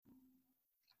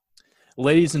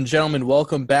Ladies and gentlemen,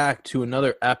 welcome back to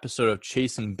another episode of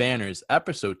Chasing Banners,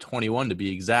 episode 21 to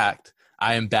be exact.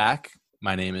 I am back.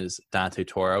 My name is Dante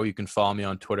Toro. You can follow me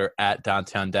on Twitter at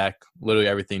Dante on Deck. Literally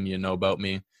everything you know about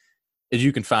me is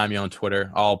you can find me on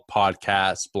Twitter, all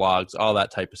podcasts, blogs, all that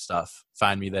type of stuff.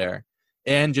 Find me there.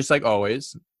 And just like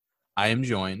always, I am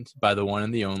joined by the one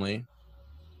and the only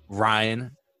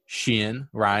Ryan Sheehan.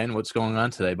 Ryan, what's going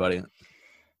on today, buddy?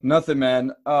 Nothing,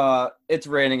 man. It's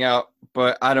raining out,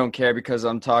 but I don't care because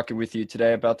I'm talking with you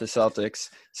today about the Celtics.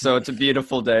 So it's a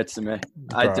beautiful day to me.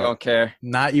 I don't care.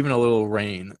 Not even a little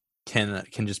rain can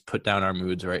just put down our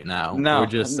moods right now. No, we're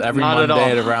just every not at all.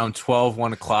 Monday at around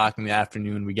 1 o'clock in the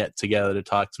afternoon, we get together to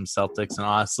talk some Celtics. And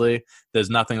honestly,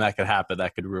 there's nothing that could happen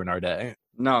that could ruin our day.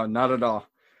 No, not at all.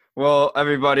 Well,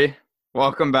 everybody,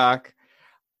 welcome back.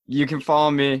 You can follow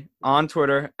me on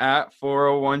Twitter at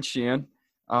 401Sheehan.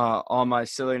 All my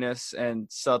silliness and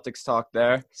Celtics talk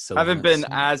there. Haven't been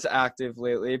as active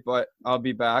lately, but I'll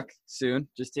be back soon.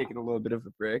 Just taking a little bit of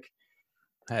a break.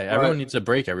 Hey, everyone needs a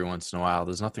break every once in a while.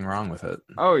 There's nothing wrong with it.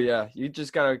 Oh, yeah. You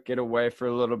just got to get away for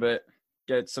a little bit,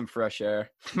 get some fresh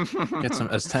air.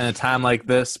 At a time like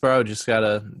this, bro, just got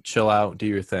to chill out, do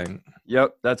your thing.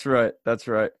 Yep, that's right. That's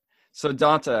right. So,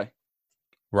 Dante.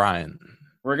 Ryan.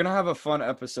 We're going to have a fun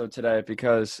episode today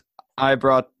because I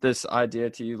brought this idea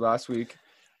to you last week.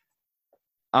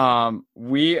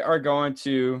 We are going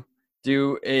to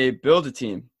do a build a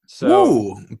team.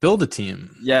 So build a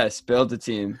team. Yes, build a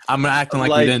team. I'm acting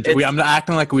like we didn't. I'm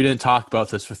acting like we didn't talk about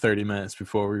this for 30 minutes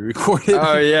before we recorded.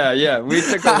 Oh yeah. We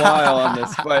took a while on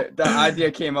this, but the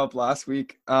idea came up last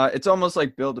week. It's almost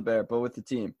like Build-A-Bear, but with the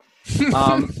team.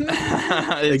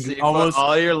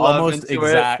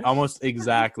 Almost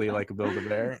exactly like a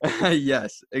Build-A-Bear.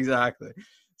 Yes, exactly.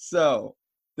 So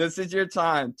this is your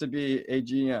time to be a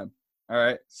GM. All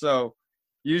right. So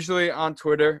usually on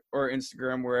Twitter or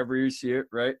Instagram, wherever you see it,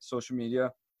 right? Social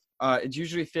media, it's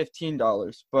usually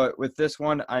 $15. But with this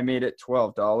one, I made it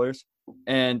 $12.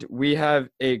 And we have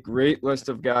a great list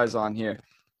of guys on here.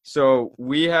 So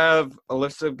we have a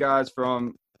list of guys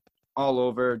from all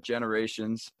over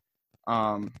generations.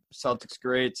 Celtics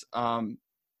greats.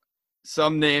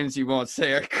 Some names you won't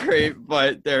say are great,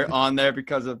 but they're on there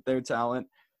because of their talent.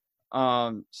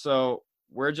 So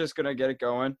we're just going to get it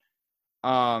going.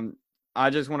 I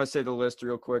just want to say the list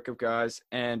real quick of guys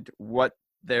and what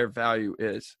their value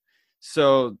is.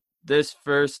 So this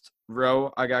first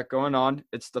row I got going on,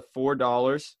 it's the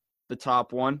 $4, the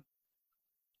top one.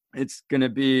 It's going to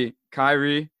be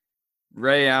Kyrie,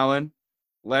 Ray Allen,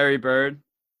 Larry Bird,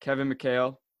 Kevin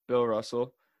McHale, Bill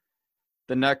Russell.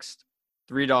 The next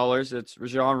 $3, it's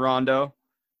Rajon Rondo,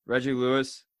 Reggie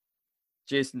Lewis,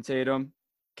 Jason Tatum,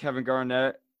 Kevin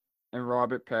Garnett, and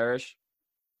Robert Parrish.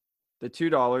 The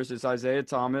 $2 is Isaiah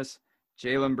Thomas,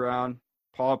 Jaylen Brown,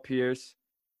 Paul Pierce,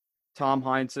 Tom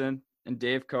Heinsohn, and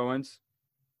Dave Cowens.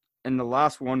 And the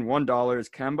last one, $1, is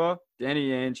Kemba, Danny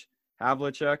Ainge,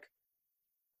 Havlicek,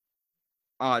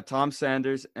 Tom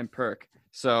Sanders, and Perk.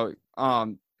 So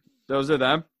those are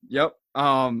them. Yep.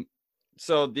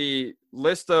 So the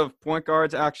list of point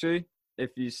guards, actually,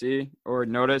 if you see or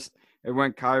noticed, it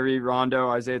went Kyrie, Rondo,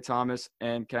 Isaiah Thomas,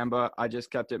 and Kemba. I just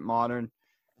kept it modern.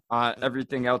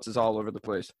 Everything else is all over the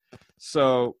place.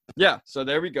 So, yeah. So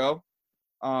there we go.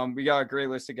 We got a great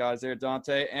list of guys there,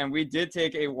 Dante. And we did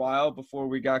take a while before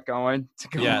we got going to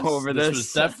go over this. This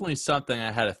was definitely something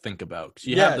I had to think about.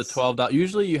 You have the $12.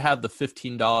 Usually you have the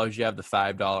 $15, you have the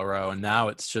 $5 row. And now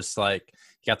it's just like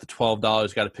you got the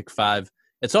 $12, got to pick 5.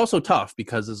 It's also tough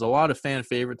because there's a lot of fan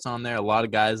favorites on there, a lot of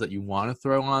guys that you want to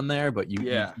throw on there, but you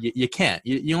can't.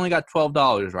 You only got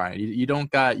 $12, Ryan. You don't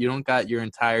got your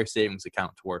entire savings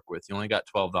account to work with. You only got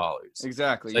 $12.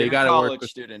 Exactly. So you're you got a to college work with,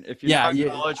 student. If you're not in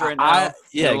college right now,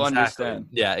 you'll understand.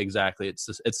 Yeah, exactly.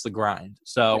 It's the grind.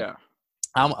 So,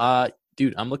 I'm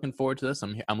looking forward to this.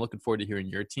 I'm looking forward to hearing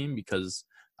your team because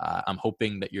I'm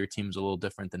hoping that your team's a little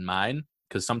different than mine.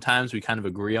 Because sometimes we kind of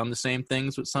agree on the same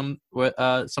things with some of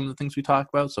the things we talk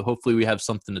about. So hopefully we have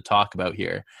something to talk about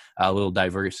here, a little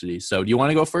diversity. So do you want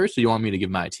to go first or do you want me to give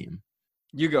my team?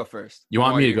 You go first. You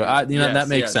want me to go? That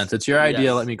makes sense. It's your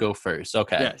idea. Let me go first.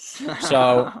 Okay. Yes.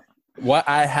 So what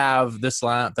I have, this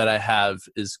lineup that I have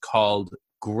is called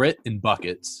Grit and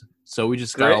Buckets. So we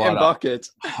just got a lot of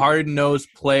hard-nosed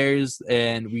players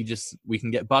and we can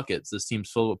get buckets. This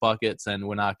team's filled with buckets and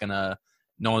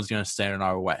no one's going to stand in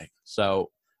our way.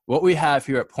 So what we have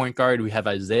here at point guard, we have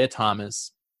Isaiah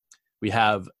Thomas. We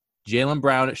have Jaylen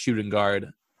Brown at shooting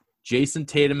guard, Jason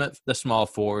Tatum at the small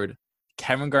forward,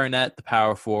 Kevin Garnett, the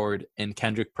power forward, and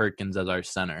Kendrick Perkins as our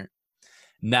center.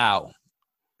 Now,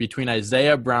 between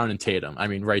Isaiah, Brown, and Tatum. I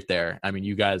mean, right there. I mean,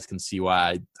 you guys can see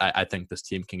why I think this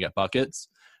team can get buckets.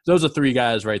 Those are three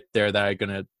guys right there that are going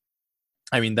to,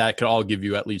 that could all give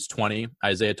you at least 20.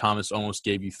 Isaiah Thomas almost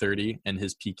gave you 30 in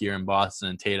his peak year in Boston,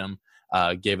 and Tatum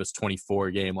gave us 24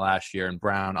 a game last year. And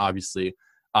Brown, obviously,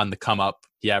 on the come up,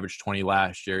 he averaged 20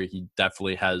 last year. He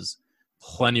definitely has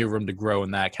plenty of room to grow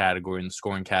in that category, in the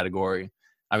scoring category.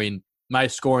 I mean, my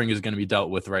scoring is going to be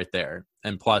dealt with right there.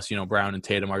 And plus, Brown and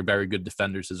Tatum are very good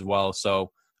defenders as well.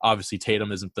 So obviously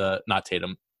Tatum isn't Isaiah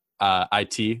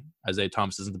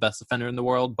Thomas isn't the best defender in the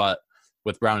world, but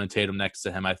with Brown and Tatum next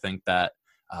to him, I think that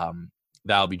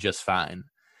that'll be just fine.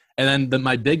 And then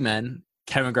my big men,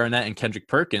 Kevin Garnett and Kendrick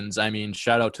Perkins,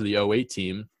 shout out to the 08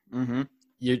 team. Mm-hmm.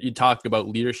 You talk about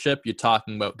leadership. You're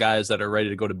talking about guys that are ready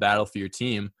to go to battle for your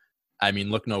team.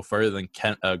 Look no further than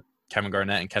Kevin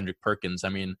Garnett and Kendrick Perkins.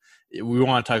 We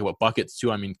want to talk about buckets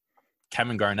too.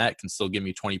 Kevin Garnett can still give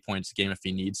me 20 points a game if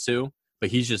he needs to, but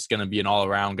he's just going to be an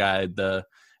all-around guy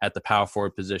at the power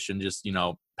forward position, just,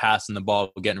 passing the ball,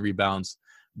 getting rebounds,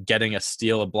 getting a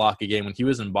steal, a block a game. When he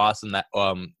was in Boston, that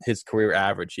his career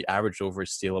average, he averaged over a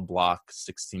steal, a block,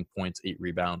 16 points, 8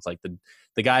 rebounds. Like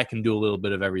the guy can do a little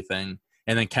bit of everything.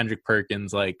 And then Kendrick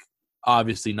Perkins,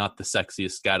 obviously not the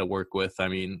sexiest guy to work with.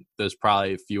 There's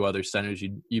probably a few other centers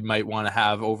you might want to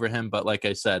have over him, but like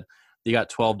I said, you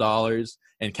got $12,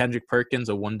 and Kendrick Perkins,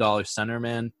 a $1 center,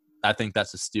 man. I think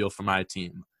that's a steal for my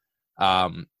team.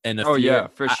 For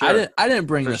sure. I didn't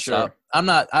bring this up.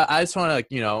 I just want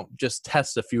to, just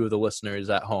test a few of the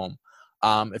listeners at home.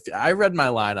 If I read my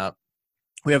lineup,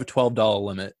 we have a $12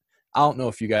 limit. I don't know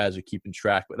if you guys are keeping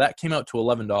track, but that came out to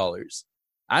 $11.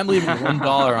 I'm leaving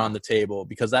 $1 on the table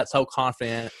because that's how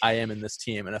confident I am in this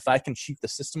team. And if I can cheat the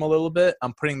system a little bit,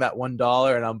 I'm putting that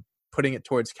 $1 and I'm putting it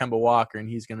towards Kemba Walker, and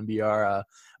he's going to be our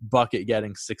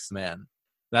bucket-getting sixth man.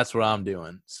 That's what I'm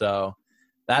doing. So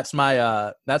that's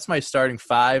my starting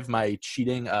five. My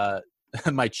cheating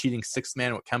sixth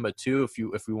man with Kemba too,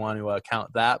 if we want to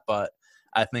count that. But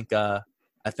I think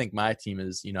my team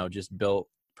is just built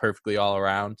perfectly all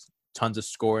around. Tons of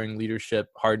scoring, leadership,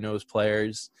 hard-nosed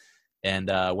players. And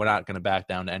we're not going to back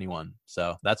down to anyone.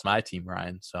 So that's my team,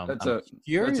 Ryan. So I'm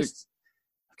curious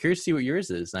to see what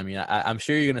yours is. I'm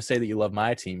sure you're going to say that you love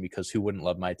my team, because who wouldn't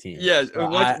love my team? Yeah. So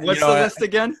what's the list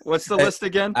again? What's the list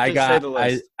again? I got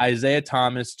Isaiah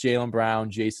Thomas, Jaylen Brown,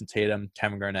 Jason Tatum,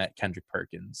 Kevin Garnett, Kendrick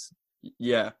Perkins.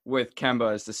 Yeah, with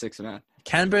Kemba as the sixth man.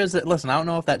 Kemba is it? Listen, I don't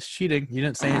know if that's cheating. You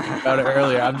didn't say anything about it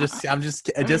earlier. I'm just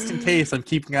in case. I'm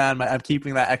keeping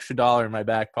that extra $1 in my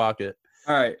back pocket.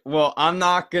 All right. Well, I'm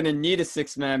not going to need a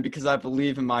sixth man because I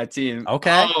believe in my team.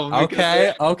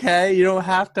 Okay. Okay. You don't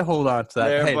have to hold on to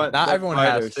that. Hey, not everyone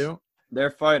has to.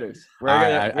 They're fighters. We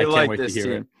like this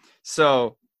team.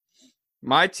 So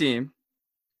my team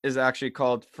is actually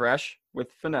called Fresh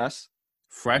with Finesse.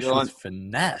 Fresh with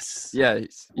Finesse. Yeah.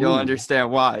 You'll understand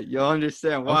why.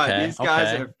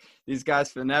 Okay, these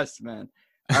guys finesse, man.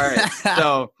 All right.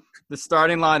 So the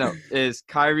starting lineup is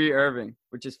Kyrie Irving,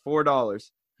 which is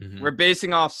 $4. Mm-hmm. We're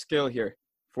basing off skill here.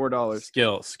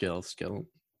 $4. Skill.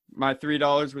 My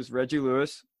 $3 was Reggie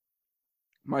Lewis.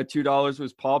 My $2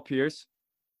 was Paul Pierce.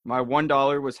 My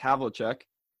 $1 was Havlicek.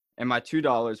 And my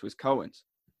 $2 was Cohen's.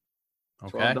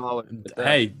 Okay. $12.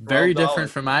 Hey, very different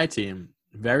from my team.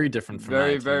 Very different from my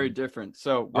team. Very different.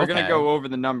 So we're going to go over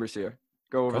the numbers here.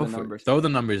 Throw the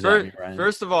numbers at me, Ryan.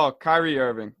 First of all, Kyrie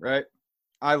Irving, right?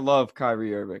 I love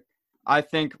Kyrie Irving. I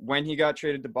think when he got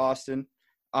traded to Boston,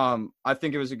 I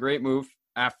think it was a great move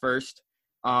at first.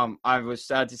 I was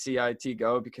sad to see IT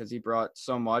go because he brought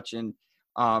so much and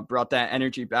brought that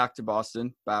energy back to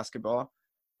Boston basketball.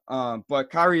 But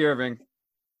Kyrie Irving,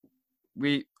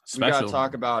 we got to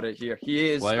talk about it here.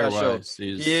 He is special.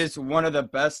 He is one of the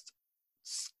best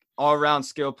all-around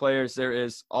skill players there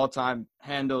is all-time.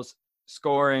 Handles,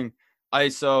 scoring,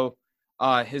 ISO,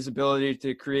 his ability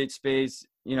to create space,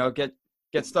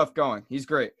 get stuff going. He's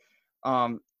great.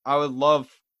 I would love,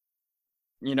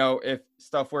 if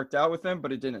stuff worked out with him,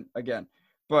 but it didn't again.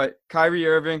 But Kyrie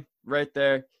Irving right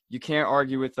there, you can't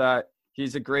argue with that.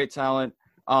 He's a great talent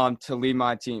to lead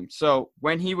my team. So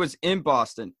when he was in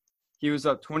Boston, he was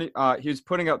up 20. He was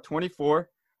putting up 24.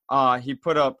 He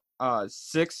put up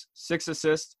six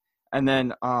assists, and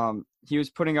then he was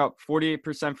putting up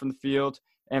 48% from the field,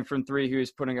 and from three he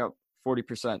was putting up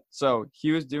 40%. So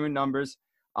he was doing numbers.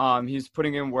 He was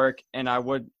putting in work, and I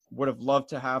would have loved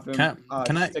to have him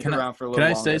stick around for a little longer. Can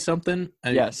I say something?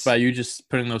 Yes. By you just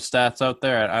putting those stats out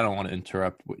there, I don't want to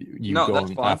interrupt you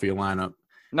going off of your lineup.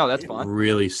 No, that's It fine.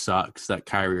 really sucks that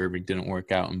Kyrie Irving didn't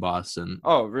work out in Boston.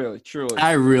 Oh, really? Truly?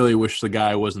 I really wish the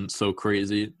guy wasn't so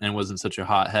crazy and wasn't such a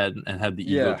hothead and had the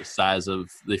ego Yeah. the size of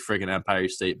the freaking Empire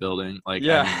State Building. Like, I mean,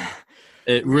 Yeah.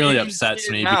 it You really can see upsets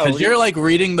it me now. because you're like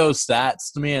reading those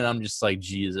stats to me and I'm just like,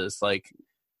 Jesus, like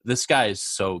this guy is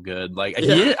so good. Like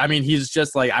he's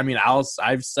just like,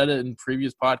 I've said it in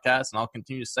previous podcasts and I'll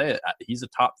continue to say it. He's a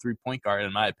top 3-point guard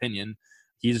in my opinion.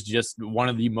 He's just one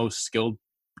of the most skilled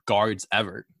guards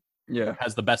ever. Yeah.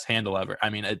 Has the best handle ever. I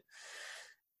mean,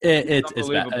 it's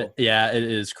unbelievable. Yeah, it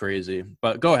is crazy.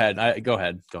 But go ahead. Go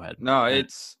ahead. No,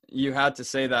 you had to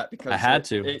say that because I had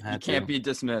to. You can't be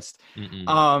dismissed.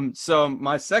 Mm-mm. So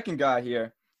my second guy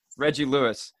here, Reggie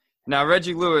Lewis. Now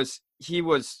Reggie Lewis, he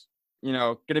was,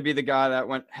 going to be the guy that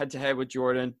went head to head with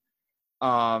Jordan.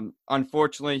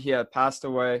 Unfortunately, he had passed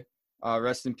away.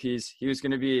 Rest in peace. He was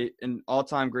going to be an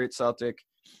all-time great Celtic,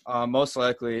 most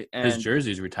likely. And his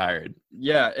jersey's retired.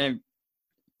 Yeah, and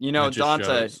Dante,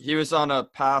 shows. He was on a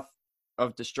path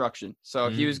of destruction, so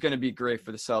he was going to be great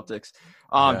for the Celtics.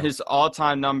 His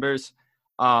all-time numbers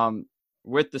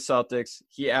with the Celtics,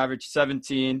 he averaged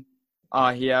 17.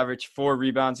 He averaged 4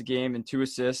 rebounds a game and 2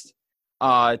 assists.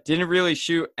 Didn't really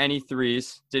shoot any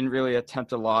threes. Didn't really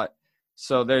attempt a lot.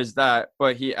 So there's that.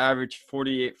 But he averaged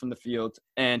 48 from the field,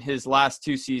 and his last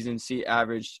 2 seasons he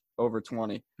averaged over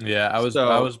 20. Yeah, I was.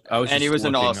 And he was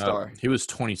an all-star. He was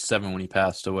 27 when he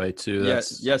passed away too.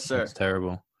 Yes, sir. That's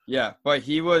terrible. Yeah, but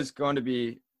he was going to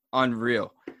be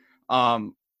unreal. I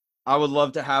would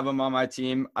love to have him on my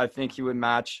team. I think he would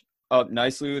match up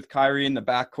nicely with Kyrie in the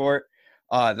backcourt.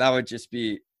 That would just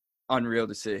be unreal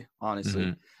to see, honestly.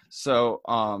 Mm-hmm. So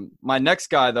my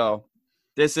next guy, though,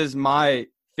 this is my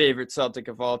favorite Celtic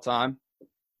of all time.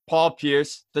 Paul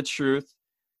Pierce, the truth.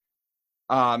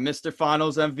 Mr.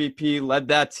 Finals MVP, led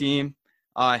that team.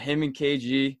 Him and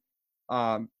KG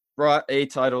brought a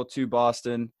title to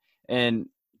Boston. And,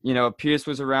 Pierce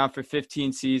was around for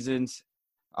 15 seasons.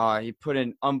 He put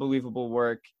in unbelievable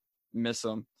work. Miss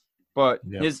him. But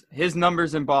his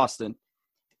numbers in Boston,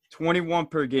 21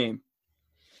 per game,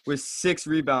 with 6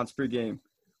 rebounds per game,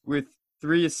 with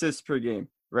 3 assists per game,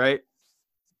 right?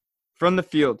 From the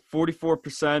field,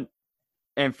 44%,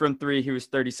 and from 3, he was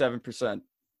 37%.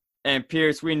 And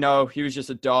Pierce, we know he was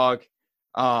just a dog.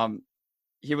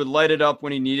 He would light it up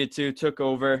when he needed to, took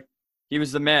over. He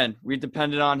was the man. We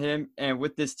depended on him, and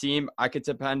with this team, I could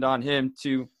depend on him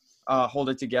to hold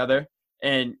it together.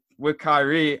 And with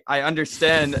Kyrie, I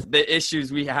understand the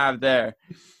issues we have there,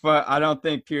 but I don't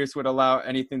think Pierce would allow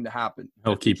anything to happen.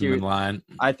 He'll keep him in line.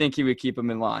 I think he would keep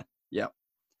him in line. Yeah.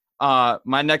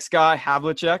 My next guy,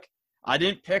 Havlicek. I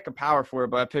didn't pick a power forward,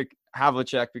 but I picked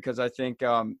Havlicek because I think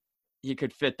he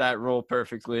could fit that role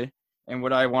perfectly and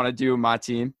what I want to do in my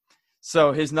team.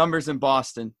 So his numbers in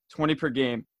Boston, 20 per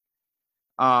game.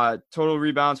 Total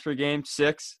rebounds per game,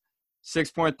 6.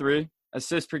 6.3.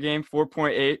 Assists per game,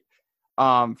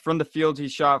 4.8. From the field, he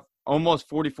shot almost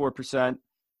 44%.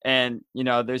 And,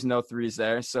 there's no threes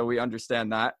there, so we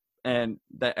understand that and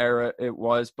the era it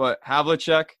was. But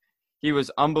Havlicek, he was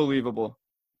unbelievable.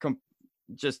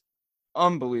 Just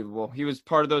unbelievable. He was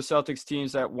part of those Celtics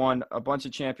teams that won a bunch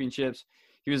of championships.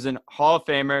 He was an Hall of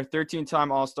Famer,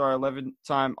 13-time All-Star,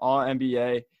 11-time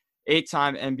All-NBA,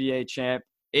 8-time NBA champ,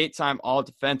 8-time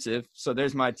All-Defensive. So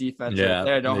there's my defense right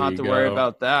there. Don't have to worry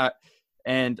about that.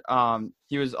 And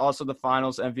he was also the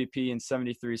Finals MVP in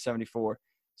 73-74.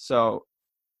 So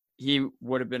he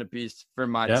would have been a beast for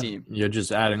my team. You're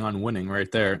just adding on winning right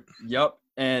there. Yep.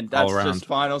 And that's just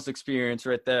Finals experience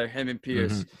right there, him and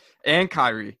Pierce. And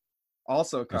Kyrie.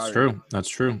 Also Kyrie. That's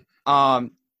true.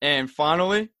 And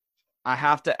finally, I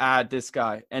have to add this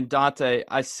guy. And Dante,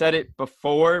 I said it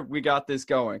before we got this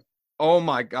going. Oh,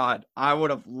 my God. I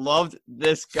would have loved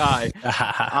this guy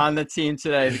on the team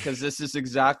today because this is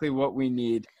exactly what we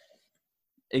need.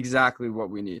 Exactly what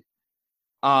we need.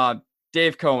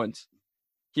 Dave Cowens.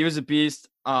 He was a beast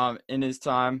in his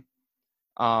time.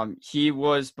 He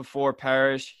was before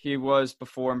Parrish. He was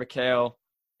before McHale.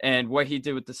 And what he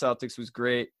did with the Celtics was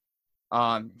great.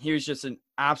 He was just an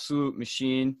absolute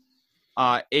machine.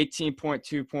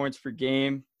 18.2 points per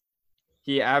game.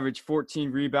 He averaged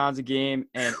 14 rebounds a game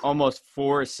and almost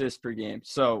 4 assists per game.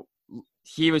 So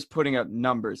he was putting up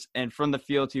numbers. And from the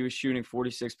field, he was shooting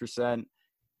 46%.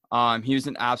 He was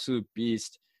an absolute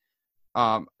beast.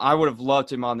 I would have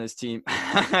loved him on this team.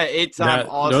 8-time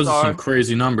All-Star. Those are some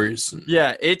crazy numbers.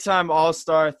 Yeah, 8-time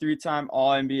All-Star, 3-time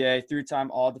All-NBA, 3-time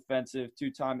All-Defensive,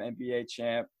 2-time NBA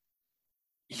champ.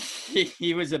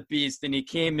 He was a beast, and he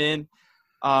came in.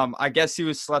 I guess he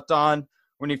was slept on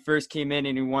when he first came in,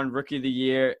 and he won Rookie of the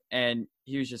Year, and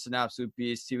he was just an absolute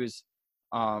beast. He was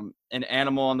an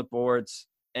animal on the boards.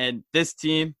 And this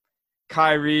team,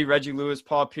 Kyrie, Reggie Lewis,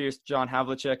 Paul Pierce, John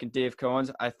Havlicek, and Dave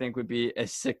Cowens, I think would be a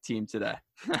sick team today.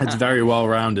 It's very well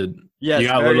rounded. Yes, you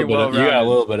got very a little well bit. You got a rounded.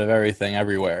 little bit of everything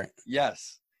everywhere.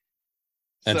 Yes.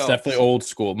 And it's definitely old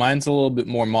school. Mine's a little bit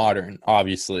more modern,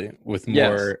 obviously, with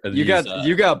more of you these.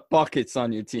 You got buckets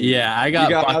on your team. Yeah, I got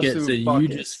buckets, and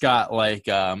buckets. you just got like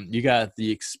you got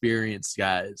the experienced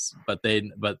guys, but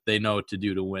they know what to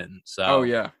do to win. So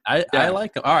I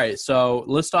like them. All right, so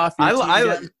list off your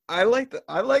team. I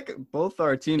like both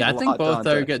our teams. Yeah, I think both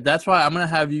are good. That's why I'm gonna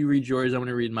have you read yours. I'm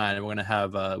gonna read mine, and we're gonna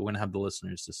have the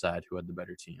listeners decide who had the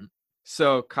better team.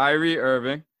 So Kyrie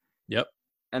Irving. Yep.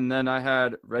 And then I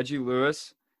had Reggie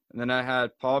Lewis, and then I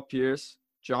had Paul Pierce,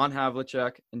 John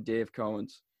Havlicek, and Dave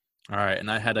Cowens. All right,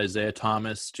 and I had Isaiah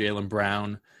Thomas, Jaylen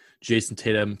Brown, Jason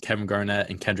Tatum, Kevin Garnett,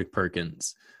 and Kendrick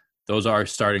Perkins. Those are our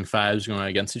starting fives going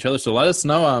against each other. So let us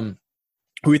know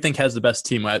who you think has the best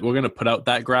team. We're going to put out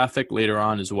that graphic later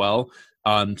on as well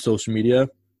on social media.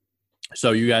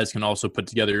 So you guys can also put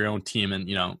together your own team and,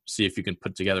 see if you can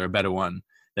put together a better one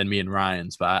than me and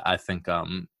Ryan's. But I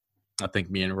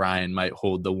think me and Ryan might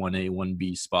hold the 1A,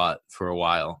 1B spot for a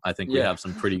while. I think we have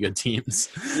some pretty good teams.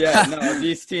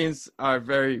 These teams are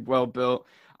very well built.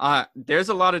 There's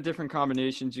a lot of different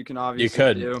combinations you can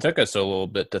obviously do. It took us a little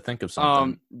bit to think of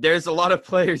something. There's a lot of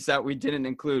players that we didn't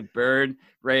include. Bird,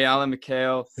 Ray Allen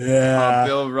McHale,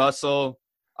 Bill Russell,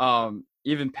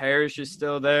 even Parrish is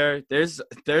still there. There's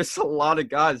a lot of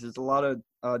guys. There's a lot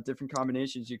of different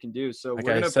combinations you can do. So we're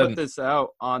going to put this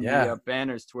out on the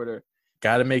Banners Twitter.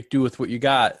 Got to make do with what you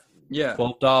got. Yeah.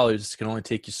 $12 can only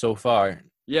take you so far.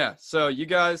 Yeah. So you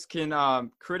guys can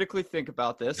critically think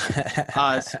about this.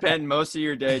 Spend most of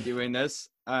your day doing this.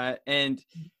 And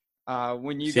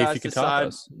when you guys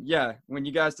decide, when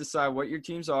you guys decide what your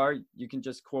teams are, you can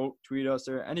just tweet us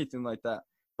or anything like that.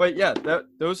 But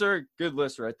those are good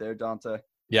lists right there, Dante.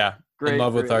 Yeah. Great. In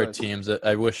love with our list. teams.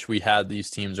 I wish we had these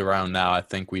teams around now. I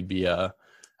think we'd be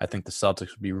I think the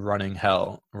Celtics would be running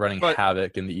havoc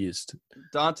in the East.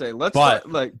 Dante, let's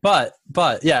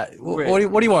But yeah, what do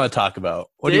you want to talk about?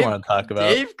 I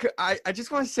just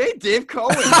want to say Dave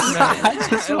Cowens.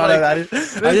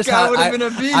 This guy would have been a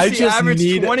beast. He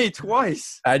averaged 20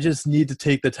 twice. I just need to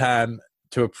take the time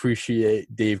to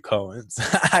appreciate Dave Cowens.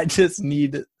 I just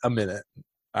need a minute.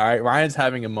 All right, Ryan's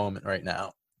having a moment right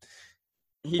now.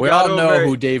 We all know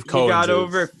who Dave Cowens is. He got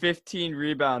over 15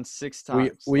 rebounds 6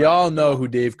 times. We all know who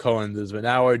Dave Cowens is, but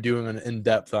now we're doing an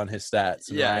in-depth on his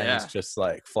stats. And Ryan's just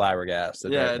like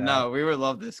flabbergasted. Yeah, we would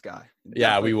love this guy.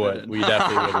 We would. We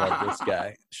definitely would love this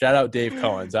guy. Shout out Dave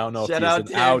Cowens. I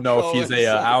don't know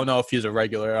if he's a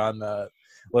regular on the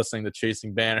listening to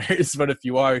Chasing Banners, but if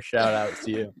you are, shout out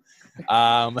to you.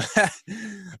 All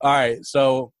right,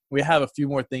 so we have a few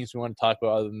more things we want to talk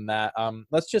about other than that.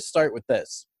 Let's just start with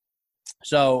this.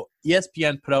 So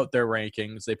ESPN put out their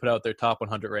rankings. They put out their top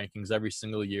 100 rankings every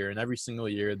single year. And every single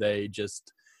year they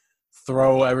just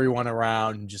throw everyone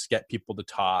around and just get people to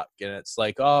talk. And it's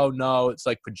like, oh, no, it's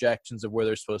like projections of where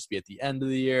they're supposed to be at the end of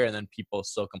the year. And then people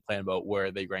still complain about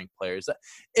where they rank players.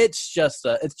 It's just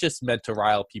meant to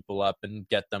rile people up and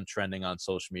get them trending on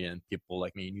social media. And people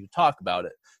like me need to talk about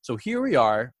it. So here we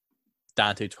are,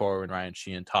 Dante Toro and Ryan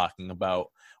Sheehan talking about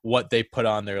what they put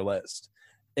on their list.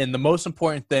 And the most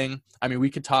important thing, I mean, we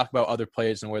could talk about other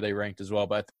players and where they ranked as well,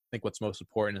 but I think what's most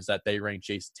important is that they ranked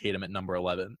Jason Tatum at number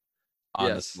 11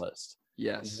 on this list.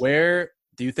 Yes. Where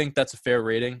do you think that's a fair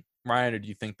rating, Ryan, or do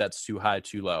you think that's too high,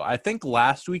 too low? I think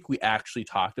last week we actually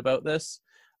talked about this,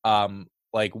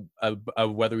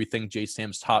 whether we think Jason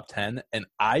Tatum's top 10, and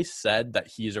I said that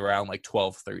he's around like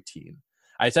 12, 13.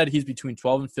 I said he's between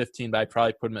 12 and 15, but I'd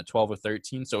probably put him at 12 or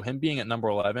 13. So him being at number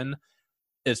 11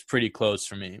 is pretty close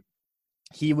for me.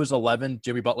 He was 11.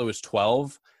 Jimmy Butler was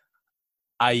 12.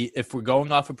 If we're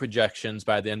going off of projections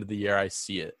by the end of the year, I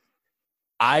see it.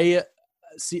 I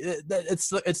see it's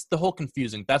the whole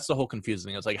confusing. That's the whole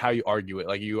confusing. It's like how you argue it.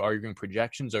 Like, are you arguing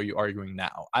projections or are you arguing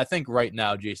now? I think right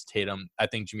now, Jason Tatum, I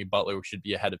think Jimmy Butler should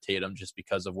be ahead of Tatum just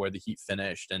because of where the Heat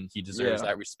finished, and he deserves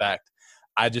that respect.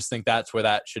 I just think that's where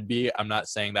that should be. I'm not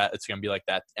saying that it's going to be like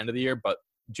that at the end of the year, but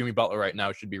Jimmy Butler right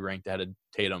now should be ranked ahead of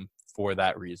Tatum for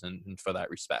that reason and for that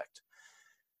respect.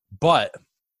 But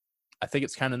I think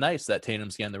it's kind of nice that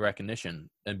Tatum's getting the recognition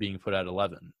and being put at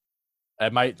 11. I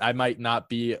might not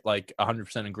be like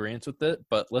 100% in agreement with it,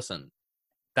 but listen,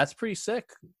 that's pretty sick.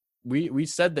 We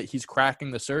said that he's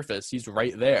cracking the surface. He's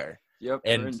right there. Yep.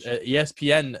 And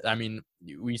ESPN, I mean,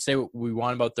 we say what we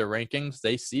want about their rankings.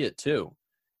 They see it too.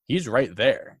 He's right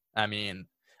there. I mean,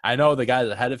 I know the guys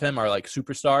ahead of him are like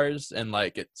superstars, and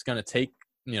like it's going to take,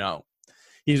 he's going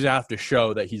to have to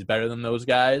show that he's better than those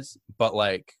guys. But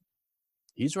like,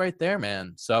 He's right there,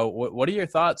 man. So what are your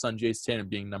thoughts on Jason Tatum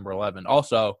being number 11?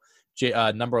 Also,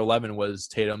 number 11 was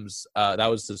Tatum's that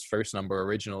was his first number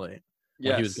originally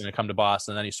when he was going to come to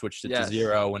Boston. Then he switched it to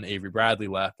 0 when Avery Bradley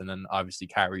left, and then obviously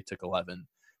Kyrie took 11,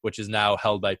 which is now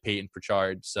held by Peyton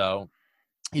Pritchard. So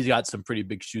he's got some pretty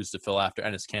big shoes to fill after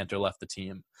Enes Kanter left the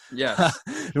team. Yes.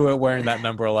 Wearing that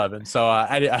number 11. So,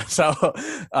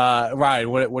 Ryan,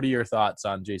 what are your thoughts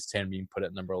on Jason Tatum being put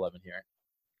at number 11 here?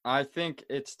 I think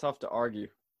it's tough to argue.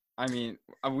 I mean,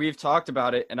 we've talked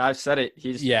about it, and I've said it.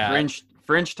 He's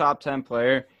fringe top 10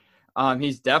 player.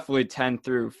 He's definitely 10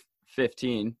 through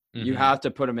 15. Mm-hmm. You have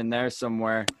to put him in there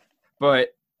somewhere. But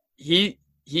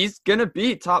he's going to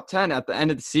be top 10 at the end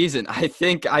of the season. I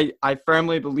think I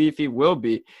firmly believe he will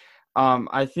be.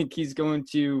 I think he's going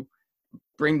to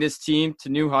bring this team to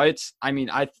new heights. I mean,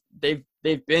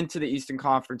 they've been to the Eastern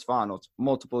Conference Finals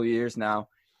multiple years now,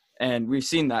 and we've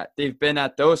seen that. They've been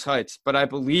at those heights, but I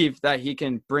believe that he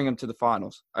can bring them to the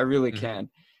finals. I really can.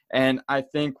 And I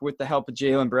think with the help of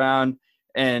Jaylen Brown,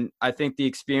 and I think the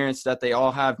experience that they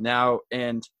all have now,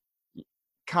 and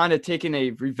kind of taking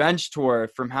a revenge tour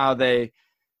from how they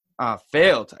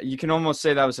failed. You can almost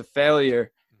say that was a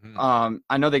failure. Mm-hmm.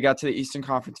 I know they got to the Eastern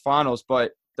Conference Finals,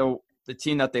 but the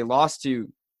team that they lost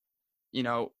to,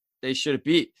 they should have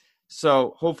beat.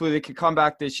 So hopefully they can come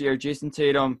back this year. Jason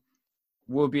Tatum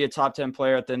will be a top 10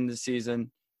 player at the end of the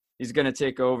season. He's going to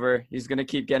take over. He's going to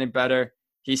keep getting better.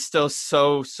 He's still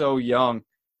so young,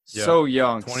 so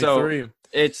young. 23. So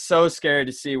it's so scary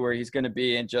to see where he's going to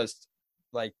be in just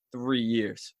like 3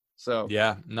 years. So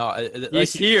yeah, no,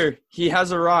 he's here. He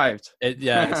has arrived.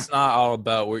 It's not all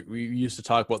about. We used to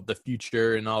talk about the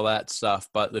future and all that stuff,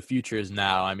 but the future is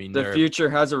now. I mean, the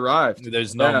future has arrived.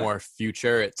 There's no more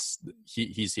future. It's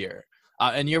he's here.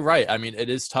 And you're right. I mean, it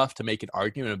is tough to make an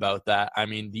argument about that. I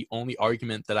mean, the only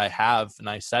argument that I have, and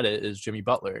I said it, is Jimmy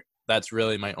Butler. That's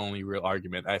really my only real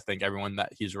argument. I think everyone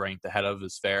that he's ranked ahead of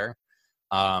is fair.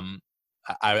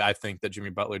 I think that Jimmy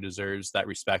Butler deserves that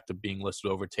respect of being listed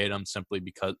over Tatum simply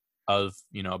because of,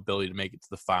 ability to make it to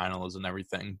the finals and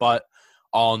everything. But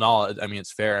all in all, I mean,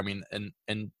 it's fair. I mean,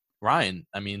 and Ryan,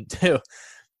 I mean, too,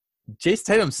 Jason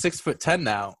Tatum's 6'10"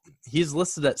 now. He's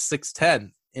listed at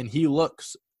 6'10", and he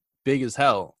looks big as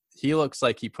hell. He looks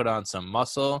like he put on some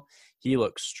muscle. He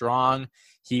looks strong.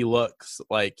 He looks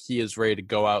like he is ready to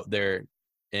go out there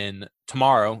in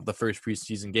tomorrow, the first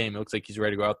preseason game. It looks like he's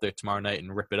ready to go out there tomorrow night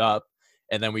and rip it up.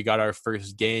 And then we got our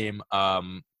first game.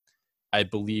 I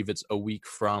believe it's a week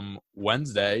from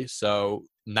Wednesday. So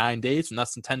 9 days,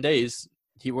 less than 10 days,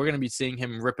 we're going to be seeing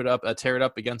him rip it up, tear it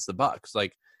up against the Bucks.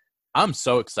 Like, I'm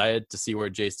so excited to see where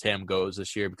Jason Tatum goes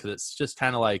this year, because it's just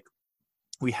kind of like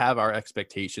we have our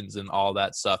expectations and all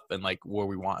that stuff and like where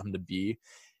we want him to be.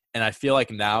 And I feel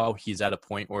like now he's at a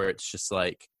point where it's just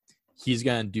like he's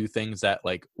going to do things that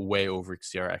like way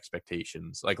overexceed our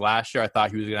expectations. Like last year, I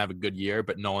thought he was going to have a good year,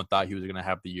 but no one thought he was going to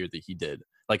have the year that he did.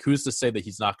 Like, who's to say that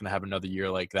he's not going to have another year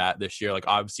like that this year? Like,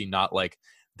 obviously not like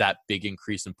that big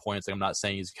increase in points. Like, I'm not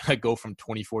saying he's going to go from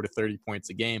 24 to 30 points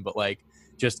a game, but like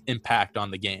just impact on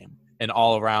the game and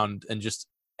all around and just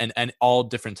and all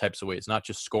different types of ways, not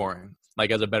just scoring.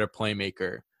 Like, as a better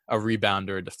playmaker, a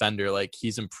rebounder, a defender, like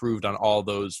he's improved on all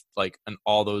those, like in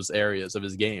all those areas of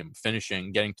his game,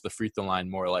 finishing, getting to the free throw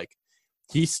line more. Like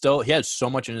he has so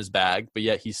much in his bag, but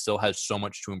yet he still has so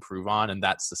much to improve on. And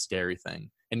that's the scary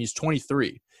thing. And he's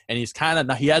 23 and he's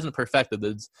he hasn't perfected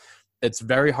it. It's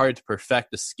very hard to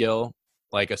perfect a skill,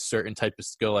 like a certain type of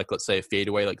skill, like let's say a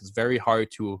fadeaway. Like it's very hard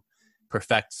to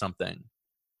perfect something.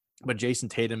 But Jason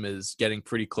Tatum is getting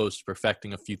pretty close to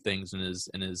perfecting a few things in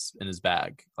his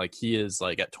bag. Like he is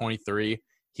like at 23,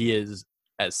 he is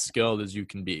as skilled as you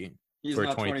can be. He's for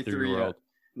not a 23-year-old.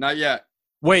 Not yet.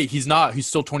 Wait, he's not. He's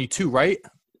still 22, right?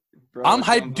 Bro, I'm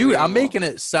hyped, dude. I'm making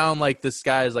it sound like this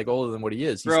guy is like older than what he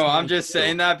is. Bro, I'm just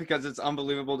saying that because it's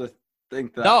unbelievable to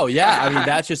think that. No, yeah. I mean,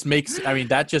 that just makes.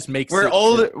 We're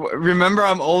old. Remember,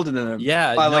 I'm older than him.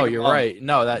 Yeah, no, like you're right.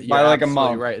 No, that you're like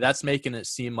absolutely right. That's making it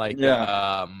seem like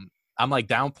I'm like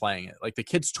downplaying it. Like the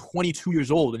kid's 22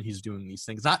 years old and he's doing these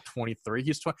things. Not 23.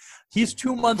 He's 20. He's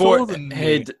 2 months older than me.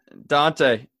 Hey,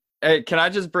 Dante. Hey, can I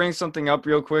just bring something up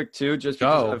real quick too? Just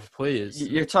because please.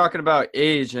 You're talking about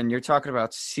age and you're talking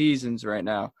about seasons right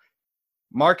now.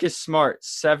 Marcus Smart,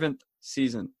 7th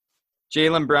season.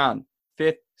 Jaylen Brown,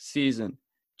 5th season.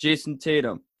 Jason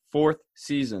Tatum, 4th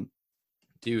season.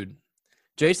 Dude,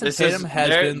 Jason Tatum has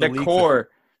been the core.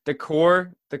 The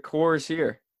core is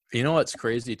here. You know what's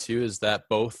crazy too is that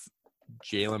both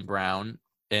Jaylen Brown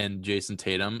and Jason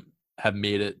Tatum have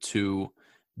made it to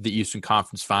the Eastern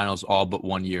Conference Finals all but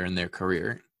 1 year in their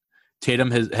career.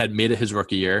 Tatum had made it his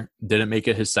rookie year, didn't make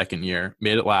it his second year,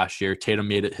 made it last year. Tatum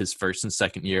made it his first and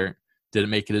second year,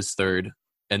 didn't make it his third,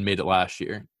 and made it last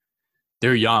year.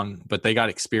 They're young, but they got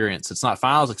experience. It's not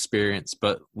finals experience,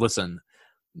 but listen,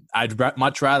 I'd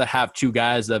much rather have two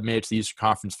guys that have made it to the Eastern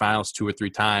Conference Finals 2 or 3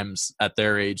 times at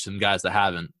their age than guys that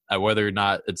haven't. Whether or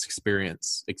not it's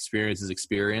experience. Experience is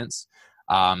experience.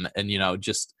 And, you know,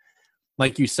 just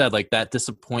like you said, like that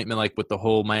disappointment, like with the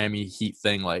whole Miami Heat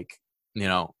thing, like, you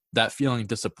know, that feeling of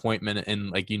disappointment and,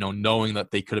 like, you know, knowing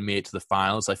that they could have made it to the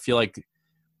finals. I feel like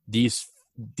these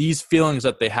feelings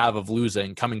that they have of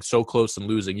losing, coming so close and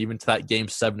losing, even to that game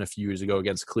 7 a few years ago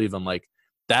against Cleveland, like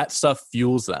that stuff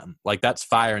fuels them. Like that's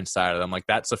fire inside of them. Like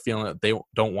that's a feeling that they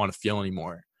don't want to feel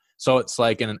anymore. So it's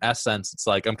like, in an essence, it's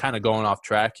like, I'm kind of going off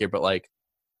track here, but like,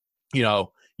 you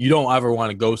know, you don't ever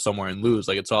want to go somewhere and lose.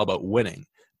 Like it's all about winning.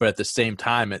 But at the same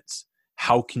time, it's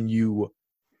how can you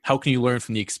learn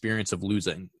from the experience of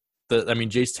losing?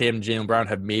 Jason Tatum and Jaylen Brown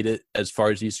have made it as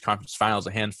far as these conference finals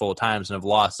a handful of times and have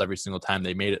lost every single time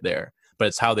they made it there. But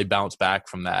it's how they bounce back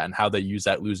from that and how they use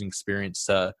that losing experience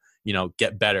to, you know,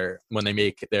 get better when they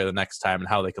make it there the next time and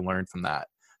how they can learn from that.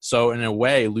 So in a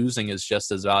way, losing is just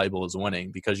as valuable as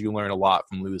winning because you learn a lot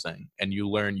from losing and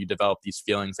you develop these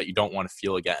feelings that you don't want to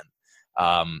feel again.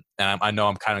 And I know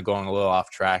I'm kind of going a little off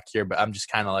track here, but I'm just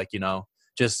kind of like,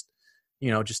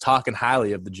 just talking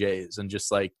highly of the Jays and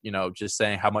just like, just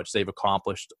saying how much they've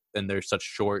accomplished in their such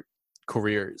short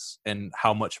careers and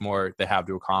how much more they have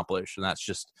to accomplish. And that's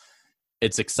just,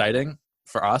 it's exciting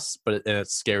for us, but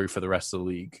it's scary for the rest of the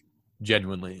league,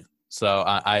 genuinely. So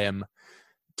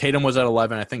Tatum was at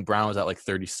 11. I think Brown was at like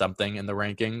 30 something in the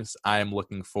rankings. I am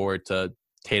looking forward to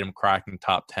Tatum cracking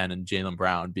top 10 and Jaylen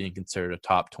Brown being considered a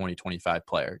top 20, 25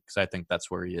 player because I think that's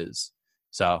where he is.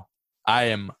 So I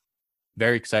am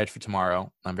very excited for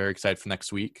tomorrow. I'm very excited for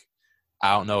next week.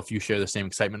 I don't know if you share the same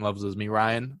excitement levels as me,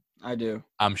 Ryan. I do.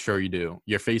 I'm sure you do.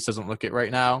 Your face doesn't look it right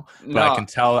now, but No.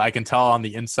 I can tell on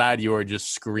the inside you are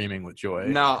just screaming with joy.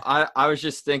 No, I was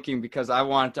just thinking because I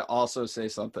wanted to also say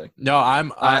something. No, I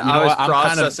was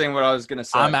processing what I was going to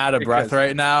say. I'm out of breath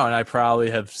right now, and I probably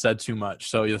have said too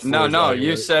much. So No,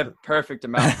 you said perfect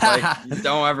amount. Like,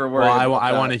 don't ever worry. Well,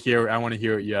 I want to hear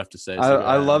what you have to say. So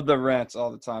I love the rants all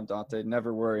the time, Dante.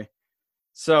 Never worry.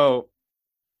 So,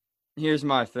 here's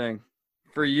my thing.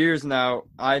 For years now,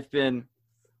 I've been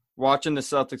watching the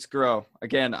Celtics grow.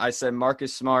 Again, I said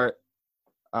Marcus Smart,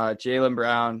 Jaylen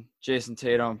Brown, Jason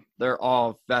Tatum, they're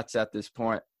all vets at this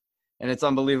point. And it's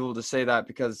unbelievable to say that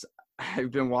because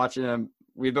we've been watching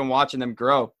them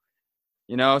grow,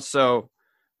 So,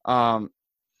 and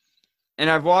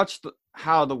I've watched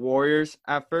how the Warriors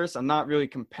at first, I'm not really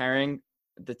comparing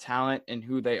the talent and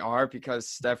who they are because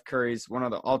Steph Curry's one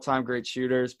of the all-time great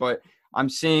shooters, but I'm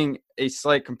seeing a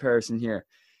slight comparison here.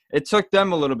 It took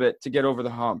them a little bit to get over the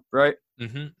hump, right?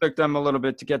 Mm-hmm. Took them a little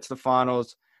bit to get to the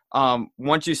finals.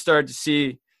 Once you start to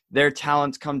see their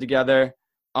talents come together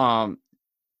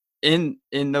in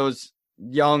those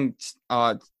young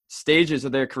stages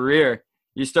of their career,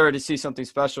 you start to see something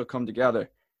special come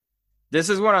together. This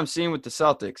is what I'm seeing with the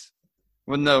Celtics.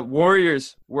 When the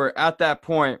Warriors were at that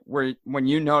point when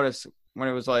you notice when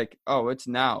it was like, oh, it's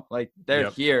now. Like, they're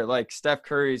here. Like, Steph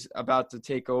Curry's about to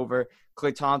take over.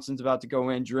 Klay Thompson's about to go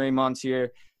in. Draymond's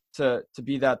here to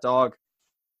be that dog.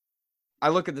 I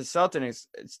look at the Celtics.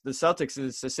 The Celtics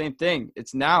is the same thing.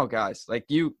 It's now, guys. Like,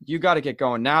 you got to get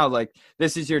going now. Like,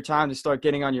 this is your time to start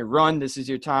getting on your run. This is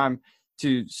your time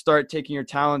to start taking your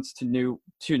talents to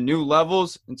new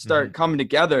levels and start coming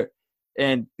together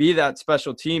and be that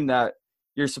special team that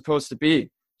you're supposed to be.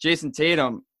 Jason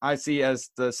Tatum, I see as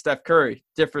the Steph Curry,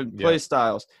 different play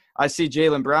styles. I see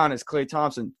Jaylen Brown as Klay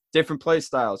Thompson, different play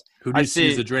styles. Who do you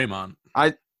see as a Draymond?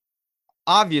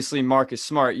 Obviously Marcus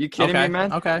Smart. You kidding me,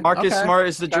 man? Okay. Marcus Smart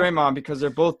is the Draymond because they're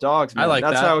both dogs, man. I like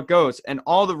That's that. how it goes. And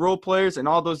all the role players and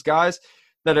all those guys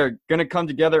that are going to come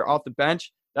together off the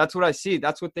bench, that's what I see.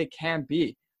 That's what they can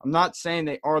be. I'm not saying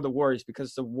they are the Warriors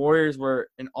because the Warriors were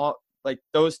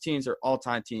those teams are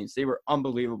all-time teams. They were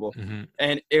unbelievable. Mm-hmm.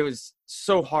 And it was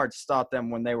so hard to stop them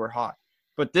when they were hot.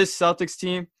 But this Celtics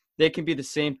team, they can be the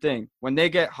same thing. When they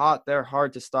get hot, they're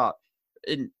hard to stop.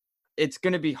 It's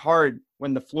going to be hard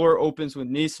when the floor opens with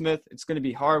Nesmith. It's going to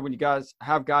be hard when you guys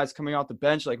have guys coming off the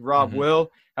bench like Rob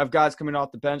Will, have guys coming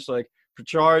off the bench like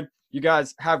Pritchard. You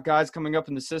guys have guys coming up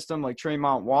in the system like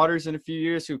Tremont Waters in a few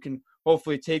years who can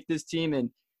hopefully take this team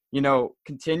and,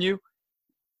 continue.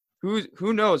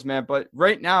 Who knows, man? But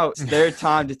right now, it's their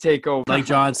time to take over. Like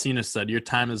John Cena said, your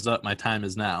time is up, my time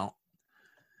is now.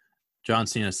 John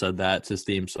Cena said that. It's his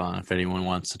theme song if anyone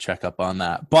wants to check up on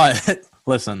that. But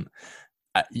listen,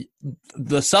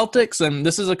 The Celtics, and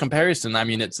this is a comparison. I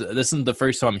mean, this isn't the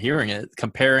first time I'm hearing it.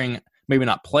 Comparing maybe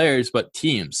not players, but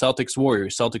teams. Celtics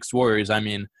Warriors. I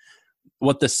mean,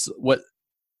 what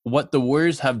the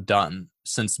Warriors have done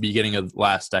since the beginning of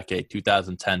last decade,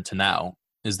 2010 to now,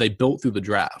 is they built through the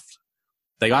draft.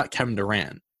 They got Kevin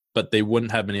Durant, but they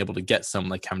wouldn't have been able to get someone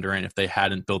like Kevin Durant if they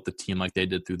hadn't built the team like they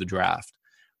did through the draft.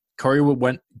 Curry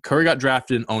got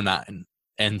drafted in 2009,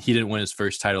 and he didn't win his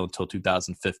first title until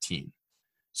 2015.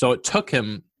 So it took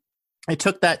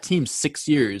that team 6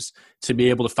 years to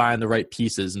be able to find the right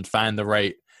pieces and find the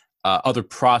right other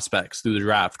prospects through the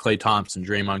draft. Klay Thompson,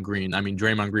 Draymond Green. I mean,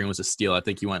 Draymond Green was a steal. I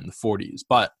think he went in the 40s,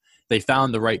 but they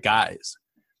found the right guys.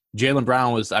 Jaylen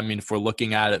Brown was, I mean, if we're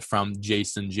looking at it from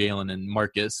Jason, Jaylen, and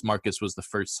Marcus was the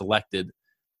first selected.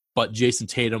 But Jason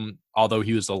Tatum, although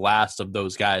he was the last of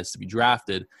those guys to be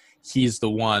drafted, he's the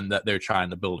one that they're trying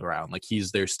to build around. Like,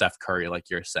 he's their Steph Curry, like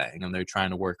you're saying, and they're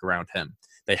trying to work around him.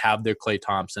 They have their Klay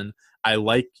Thompson. I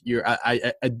like your.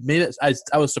 I made it.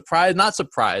 I was surprised, not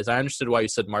surprised. I understood why you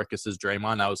said Marcus is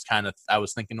Draymond. I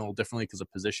was thinking a little differently because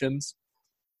of positions.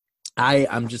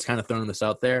 I'm just kind of throwing this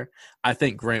out there. I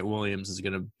think Grant Williams is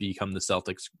going to become the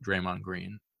Celtics' Draymond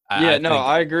Green.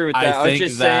 I agree with that. I was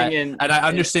just saying, and I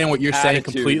understand what you're saying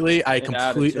completely. I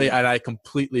Attitude.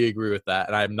 completely agree with that,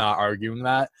 and I'm not arguing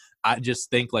that. I just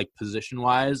think, like,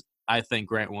 position-wise, I think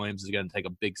Grant Williams is going to take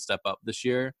a big step up this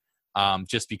year.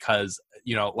 Just because,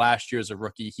 last year as a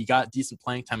rookie, he got decent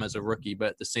playing time as a rookie, but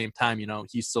at the same time,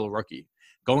 he's still a rookie.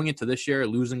 Going into this year,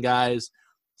 losing guys,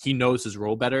 he knows his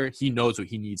role better. He knows what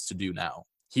he needs to do now.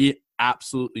 He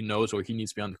absolutely knows where he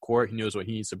needs to be on the court. He knows what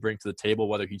he needs to bring to the table,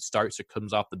 whether he starts or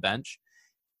comes off the bench.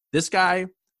 This guy,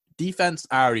 defense,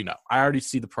 I already know. I already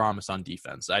see the promise on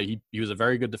defense. He was a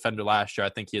very good defender last year. I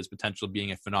think he has potential of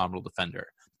being a phenomenal defender.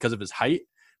 Because of his height,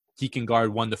 he can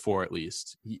guard 1 to 4 at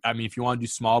least. If you want to do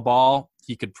small ball,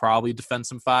 he could probably defend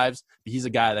some fives. But he's a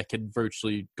guy that could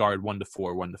virtually guard 1 to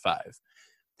 4, 1 to 5.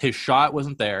 His shot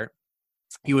wasn't there.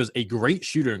 He was a great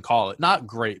shooter in college. Not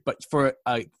great, but for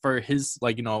his,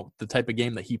 the type of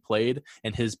game that he played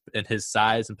and his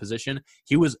size and position,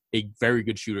 he was a very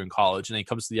good shooter in college. And then he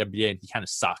comes to the NBA and he kind of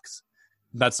sucks.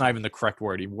 That's not even the correct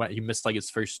word. He missed his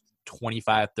first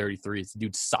 25, 30 threes. The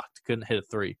dude sucked. Couldn't hit a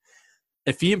three.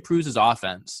 If he improves his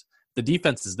offense, the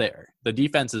defense is there. The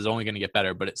defense is only going to get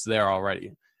better, but it's there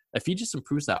already. If he just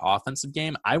improves that offensive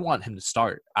game, I want him to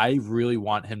start. I really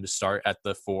want him to start at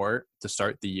the 4 to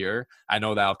start the year. I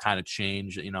know that'll kind of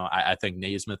change. I think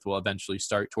Naismith will eventually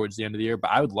start towards the end of the year, but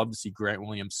I would love to see Grant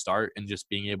Williams start and just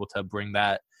being able to bring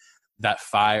that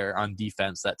fire on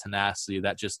defense, that tenacity,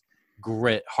 that just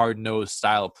grit, hard-nosed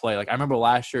style of play. Like, I remember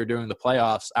last year during the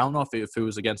playoffs, I don't know if it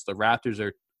was against the Raptors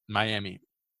or Miami.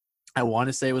 I want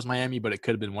to say it was Miami, but it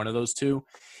could have been one of those two.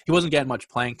 He wasn't getting much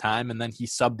playing time, and then he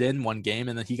subbed in one game,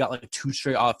 and then he got 2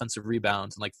 straight offensive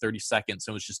rebounds in 30 seconds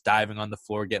and was just diving on the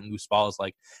floor, getting loose balls.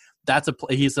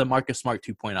 He's a Marcus Smart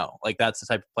 2.0. That's the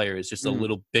type of player. It's just a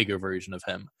little bigger version of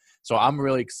him. So I'm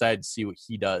really excited to see what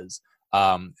he does.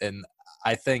 And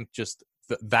I think just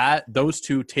those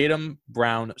two, Tatum,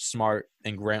 Brown, Smart,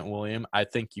 and Grant Williams, I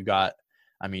think you got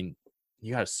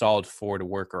a solid 4 to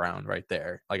work around right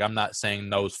there. I'm not saying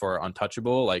those 4 are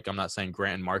untouchable. I'm not saying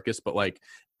Grant and Marcus, but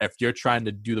if you're trying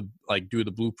to do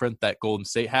the blueprint that Golden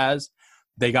State has,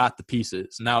 they got the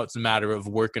pieces. Now it's a matter of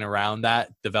working around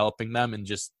that, developing them, and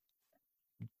just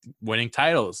winning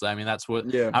titles. That's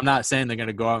what. Yeah. I'm not saying they're going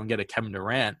to go out and get a Kevin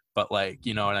Durant, but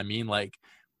you know what I mean?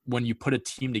 When you put a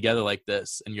team together like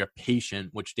this and you're patient,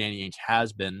 which Danny Ainge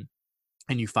has been,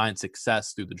 and you find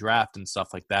success through the draft and stuff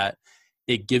like that,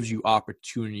 it gives you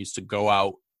opportunities to go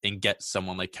out and get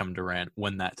someone like Kevin Durant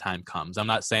when that time comes. I'm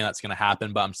not saying that's going to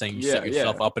happen, but I'm saying you set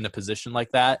yourself up in a position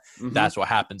like that. Mm-hmm. That's what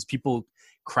happens. People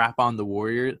crap on the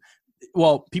Warriors.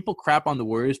 Well, people crap on the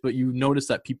Warriors, but you notice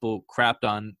that people crapped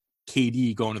on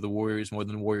KD going to the Warriors more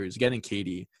than the Warriors getting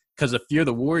KD. Because if you're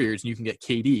the Warriors and you can get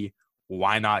KD,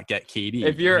 why not get KD?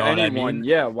 If you're anyone,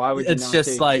 yeah, why would you it's not just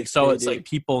take KD? It's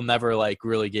people never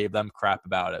really gave them crap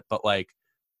about it. But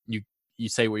you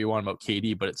say what you want about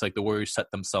KD, but it's the Warriors set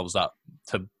themselves up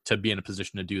to be in a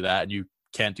position to do that, and you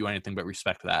can't do anything but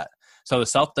respect that. So the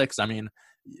Celtics,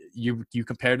 you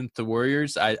compared them to the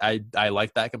Warriors. I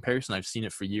like that comparison. I've seen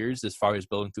it for years as far as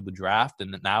building through the draft,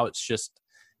 and now it's just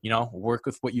work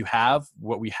with what you have.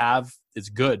 What we have is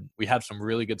good. We have some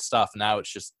really good stuff. Now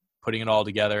it's just putting it all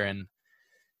together and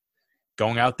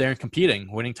going out there and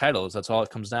competing, winning titles. That's all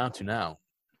it comes down to now.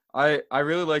 I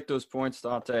really like those points,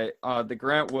 Dante. The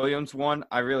Grant Williams one,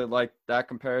 I really like that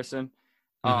comparison.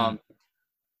 A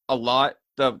lot.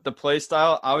 The play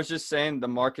style, I was just saying the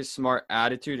Marcus Smart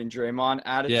attitude and Draymond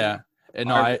attitude. Yeah. And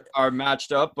no, are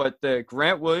matched up. But the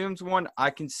Grant Williams one, I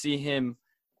can see him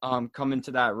come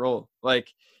into that role.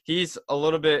 Like, he's a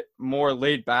little bit more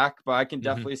laid back, but I can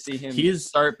definitely see him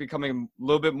start becoming a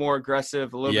little bit more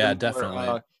aggressive, a little bit more,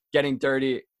 definitely. Getting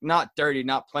dirty, not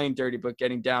playing dirty, but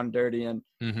getting down dirty. And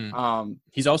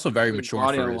he's also very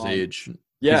mature for his age.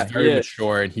 Yeah, he's very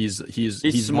mature, and he's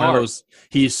one of those.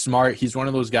 He's smart. He's one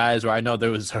of those guys where I know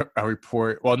there was a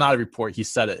report. Well, not a report. He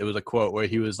said it. It was a quote where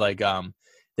he was like,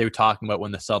 they were talking about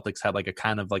when the Celtics had like a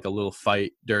kind of like a little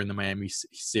fight during the Miami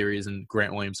series, and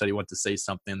Grant Williams said he wanted to say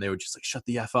something, and they were just like, shut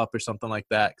the F up or something like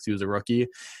that, because he was a rookie.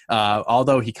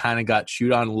 Although he kind of got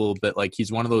chewed on a little bit, like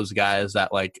he's one of those guys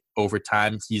that like over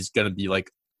time he's going to be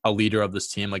like a leader of this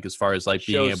team, like as far as like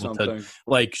being able to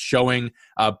like showing,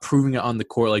 proving it on the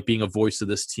court, like being a voice of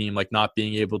this team, like not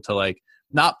being able to like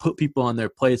not put people on their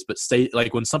place, but say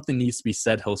like when something needs to be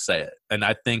said, he'll say it. And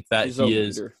I think that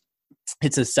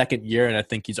it's his second year, and I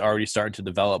think he's already starting to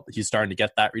develop. He's starting to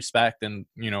get that respect, and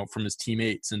from his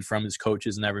teammates and from his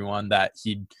coaches and everyone, that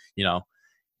he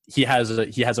has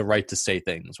a right to say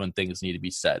things when things need to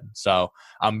be said. So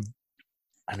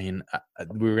we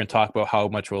were going to talk about how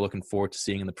much we're looking forward to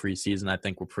seeing in the preseason. I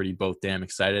think we're pretty both damn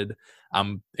excited.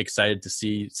 I'm excited to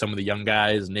see some of the young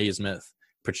guys, Naismith,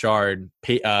 Pritchard,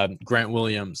 Grant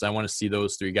Williams. I want to see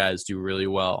those three guys do really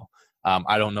well.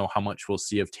 I don't know how much we'll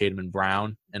see of Tatum and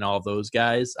Brown and all of those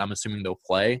guys. I'm assuming they'll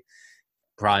play.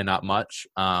 Probably not much.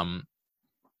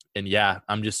 And yeah,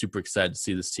 I'm just super excited to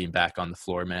see this team back on the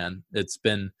floor, man. It's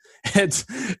been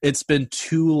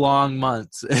 2 long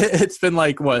months. It's been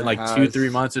like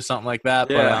 2-3 months or something like that.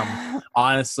 Yeah. But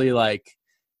honestly, like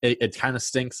it kind of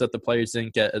stinks that the players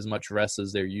didn't get as much rest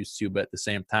as they're used to. But at the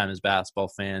same time, as basketball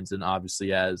fans and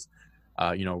obviously as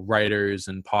writers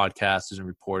and podcasters and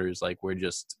reporters, like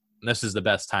this is the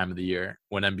best time of the year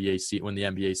when the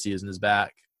NBA season is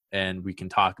back. And we can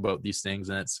talk about these things,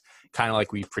 and it's kind of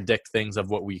like we predict things of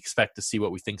what we expect to see,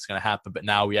 what we think is going to happen, but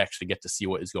now we actually get to see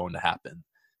what is going to happen.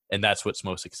 And that's what's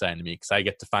most exciting to me, because I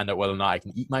get to find out whether or not I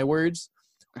can eat my words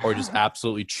or just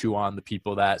absolutely chew on the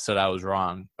people that said I was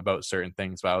wrong about certain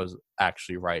things, but I was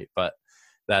actually right. But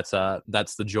that's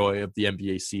the joy of the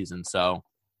NBA season. So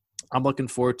I'm looking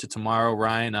forward to tomorrow.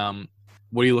 Ryan,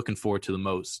 what are you looking forward to the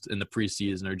most in the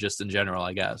preseason, or just in general,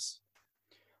 I guess?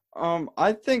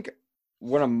 I think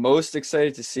what I'm most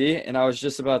excited to see, and I was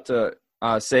just about to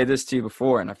say this to you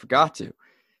before, and I forgot to,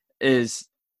 is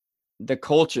the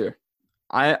culture.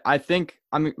 I think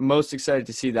I'm most excited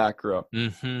to see that grow.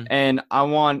 Mm-hmm. And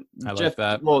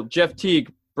Jeff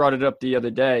Teague brought it up the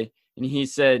other day, and he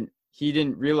said he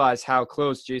didn't realize how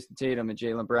close Jason Tatum and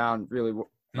Jaylen Brown really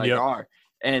are.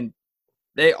 And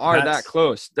they are that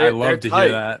close. I love to hear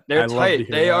that. They're tight.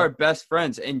 They are best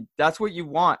friends. And that's what you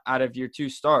want out of your two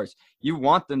stars. You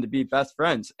want them to be best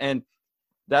friends. And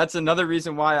that's another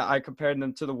reason why I compared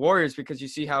them to the Warriors, because you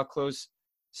see how close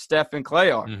Steph and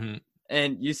Clay are. Mm-hmm.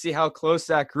 And you see how close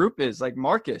that group is, like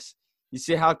Marcus. You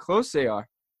see how close they are.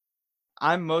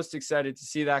 I'm most excited to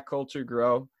see that culture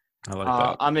grow. I like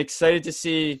that. I'm excited to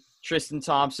see Tristan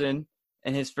Thompson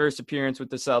and his first appearance with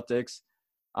the Celtics.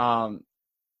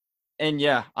 And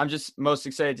yeah, I'm just most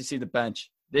excited to see the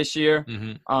bench this year.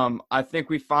 Mm-hmm. I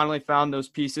think we finally found those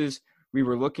pieces we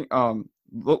were looking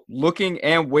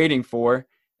and waiting for,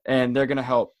 and they're going to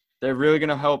help. They're really going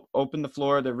to help open the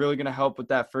floor. They're really going to help with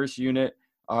that first unit,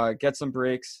 get some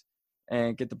breaks,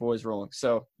 and get the boys rolling.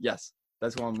 So yes,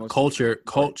 that's what I'm most culture.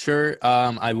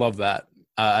 I love that.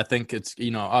 I think it's,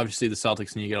 obviously the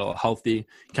Celtics need to get a little healthy.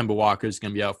 Kemba Walker is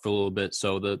going to be out for a little bit,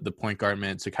 so the point guard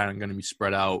minutes are kind of going to be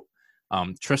spread out.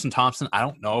 Tristan Thompson, I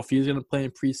don't know if he's going to play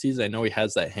in preseason. I know he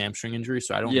has that hamstring injury,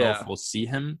 so I don't know if we'll see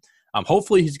him.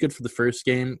 Hopefully he's good for the first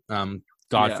game.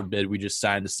 God forbid we just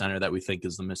signed a center that we think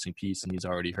is the missing piece and he's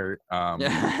already hurt.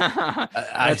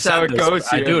 That's how it goes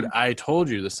here. Dude, I told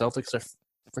you the Celtics are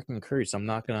freaking cursed. I'm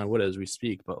knocking on wood as we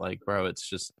speak, but like, bro,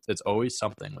 it's always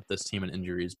something with this team and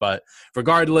injuries. But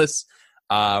regardless,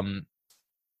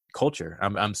 culture.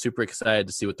 I'm super excited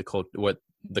to see what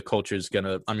the culture is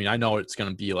gonna. I mean, I know what it's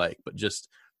gonna be like, but just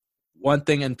one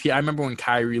thing. And I remember when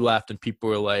Kyrie left, and people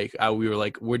were like,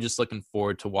 we're just looking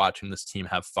forward to watching this team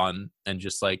have fun and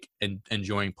just like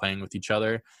enjoying playing with each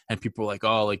other. And people were like,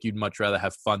 oh, like you'd much rather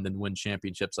have fun than win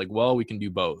championships. Like, well, we can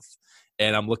do both.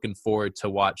 And I'm looking forward to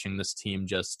watching this team.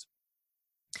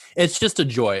 It's just a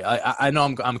joy. I know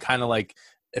I'm kind of like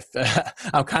if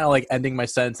I'm kind of like ending my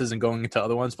sentences and going into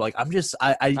other ones, but like I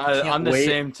can't I'm the wait.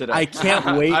 same today. I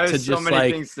can't wait I have to so just many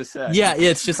like things to say. yeah,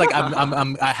 it's just like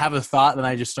I have a thought and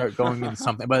I just start going into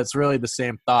something, but it's really the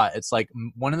same thought. It's like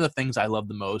one of the things I love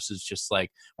the most is just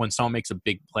like when someone makes a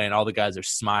big play and all the guys are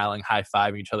smiling,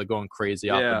 high-fiving each other, going crazy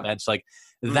off the bench. Like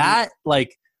that,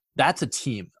 like that's a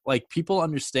team. Like people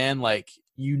understand like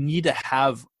you need to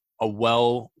have a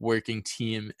well-working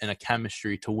team and a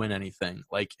chemistry to win anything.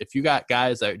 Like if you got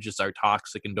guys that just are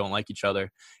toxic and don't like each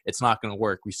other, it's not going to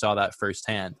work. We saw that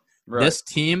firsthand. Right. This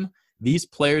team, these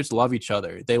players love each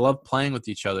other. They love playing with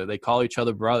each other. They call each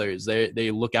other brothers. They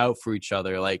look out for each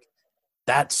other. Like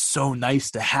that's so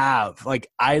nice to have. Like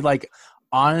I like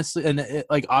honestly, and it,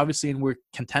 like obviously, and we're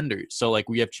contenders, so like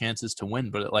we have chances to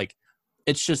win. But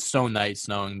it's just so nice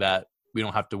knowing that we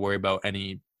don't have to worry about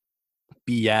any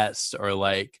BS or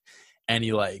like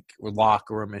any like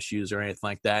locker room issues or anything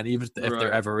like that. And even if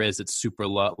there ever is, it's super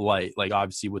light. Like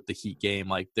obviously with the Heat game,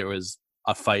 like there was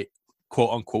a fight,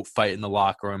 quote unquote fight in the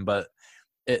locker room, but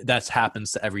that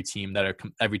happens to every teams that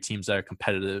are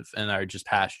competitive and are just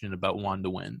passionate about wanting to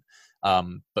win.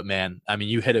 But man, I mean,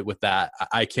 you hit it with that.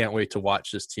 I can't wait to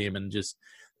watch this team and just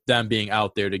them being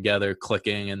out there together,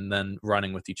 clicking and then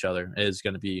running with each other. It is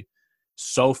going to be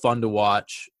so fun to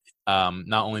watch.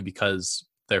 Not only because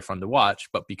they're fun to watch,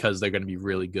 but because they're going to be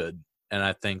really good. And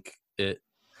I think I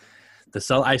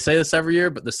say this every year,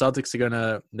 but the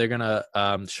Celtics they're gonna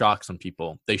shock some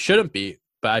people. They shouldn't be,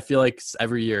 but I feel like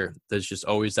every year there's just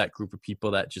always that group of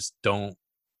people that just don't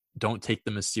take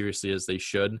them as seriously as they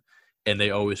should, and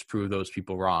they always prove those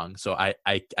people wrong. So I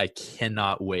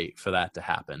cannot wait for that to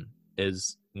happen.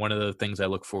 Is one of the things I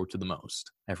look forward to the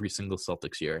most every single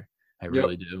Celtics year. I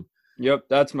really do. Yep,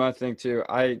 that's my thing too.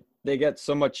 They get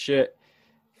so much shit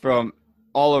from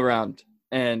all around,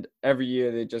 and every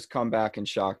year they just come back and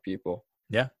shock people.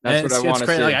 Yeah, that's what I want to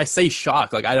see. Like I say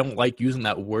shock, like I don't like using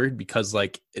that word because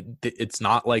like it's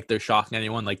not like they're shocking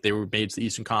anyone. Like they were made to the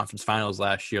Eastern Conference Finals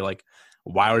last year. Like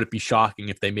why would it be shocking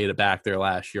if they made it back there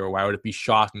last year? Or why would it be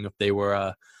shocking if they were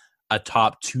a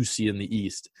top 2 seed in the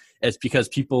East? It's because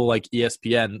people like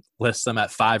ESPN list them at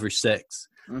 5 or 6.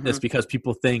 Mm-hmm. It's because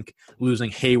people think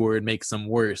losing Hayward makes them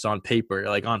worse on paper.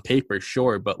 Like on paper,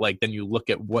 sure, but like then you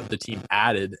look at what the team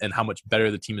added and how much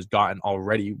better the team has gotten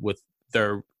already with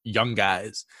their young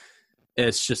guys.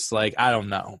 It's just like I don't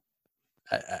know.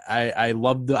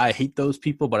 I hate those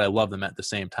people, but I love them at the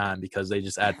same time because they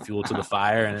just add fuel to the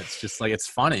fire, and it's just like it's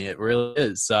funny. It really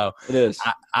is. So it is.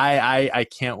 I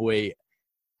can't wait.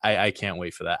 I can't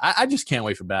wait for that. I just can't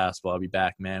wait for basketball. I'll be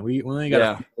back, man. We only got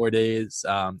a few 4 days.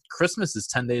 Christmas is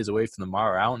 10 days away from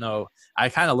tomorrow. I don't know. I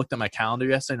kind of looked at my calendar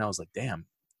yesterday and I was like, damn,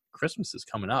 Christmas is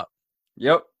coming up.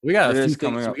 Yep. We got a few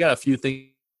things. We got a few things.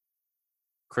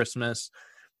 Christmas,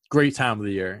 great time of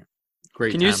the year.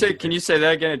 Great. Can you say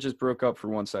that again? It just broke up for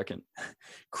 1 second.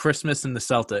 Christmas and the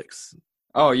Celtics.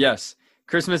 Oh yes,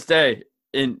 Christmas Day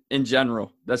in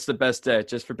general. That's the best day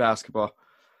just for basketball.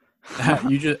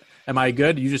 Am I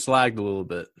good? You just lagged a little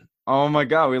bit. Oh my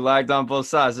God, we lagged on both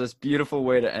sides. That's a beautiful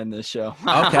way to end this show.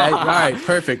 Okay, all right,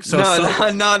 perfect. So no,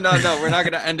 we're not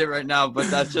gonna end it right now. But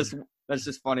that's just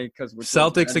funny because we're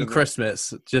Celtics and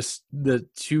Christmas, just the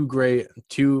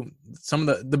some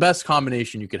of the best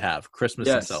combination you could have. Christmas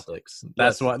and Celtics.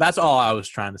 That's all I was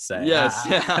trying to say. Yes.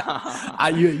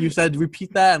 You said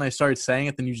repeat that, and I started saying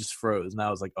it, then you just froze, and I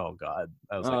was like, oh God.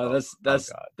 I was like,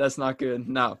 that's not good.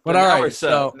 No, but all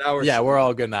right. We're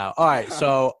all good now. All right,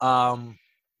 so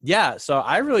yeah, so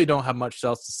I really don't have much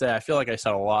else to say. I feel like I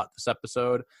said a lot this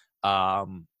episode.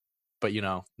 But,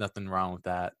 nothing wrong with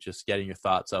that. Just getting your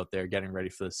thoughts out there, getting ready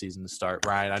for the season to start.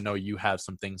 Ryan, I know you have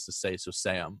some things to say, so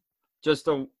say them. Just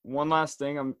one last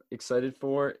thing I'm excited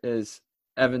for is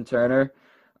Evan Turner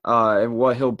and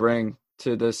what he'll bring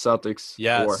to the Celtics.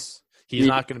 Yes. He's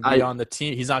not going to be on the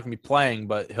team. He's not going to be playing,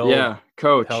 but he'll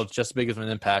coach. He'll just as big of an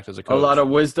impact as a coach. A lot of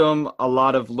wisdom, a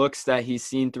lot of looks that he's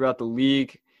seen throughout the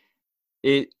league.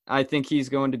 I think he's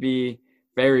going to be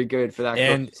very good for that.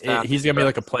 And he's going to be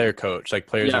like a player coach. Like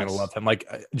players are going to love him. Like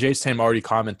Jace Tam already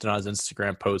commented on his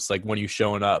Instagram post, like when you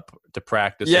showing up to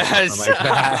practice. Yes. Like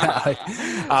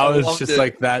that. I was just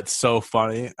like, that's so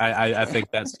funny. I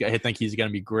think he's going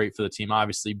to be great for the team.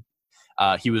 Obviously,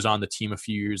 he was on the team a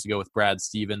few years ago with Brad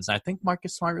Stevens. And I think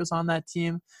Marcus Smart was on that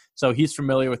team. So he's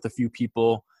familiar with a few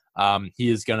people. He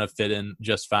is going to fit in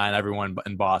just fine. Everyone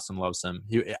in Boston loves him.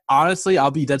 Honestly,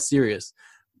 I'll be dead serious.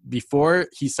 Before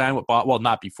he signed with Boston, well,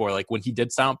 not before, like when he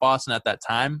did sign with Boston at that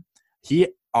time, he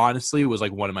honestly was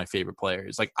like one of my favorite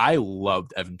players. Like I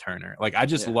loved Evan Turner. Like I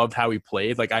just loved how he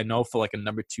played. Like I know for like a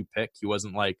number 2 pick, he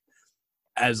wasn't like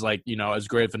as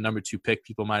great of a number 2 pick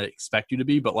people might expect you to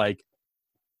be, but like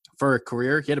for a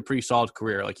career, he had a pretty solid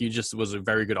career. Like, he just was a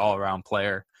very good all-around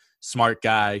player, smart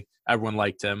guy. Everyone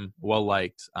liked him, well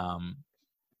liked.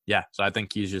 Yeah, so I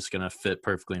think he's just gonna fit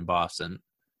perfectly in Boston.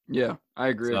 Yeah, I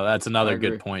agree. So that's another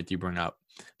good point you bring up.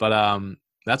 But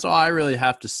that's all I really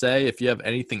have to say. If you have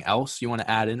anything else you want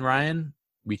to add in, Ryan,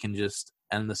 we can just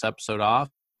end this episode off.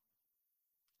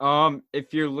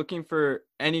 If you're looking for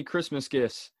any Christmas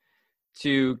gifts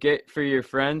to get for your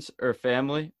friends or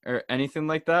family or anything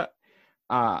like that,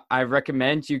 I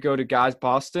recommend you go to Guys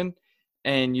Boston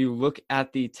and you look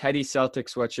at the Teddy Celtic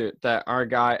sweatshirt that our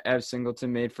guy Ev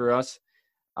Singleton made for us.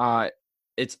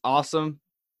 It's awesome,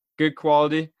 good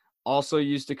quality. Also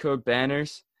use the code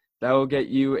BANNERS. That will get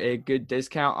you a good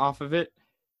discount off of it.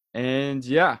 And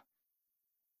yeah.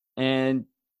 And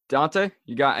Dante,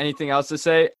 you got anything else to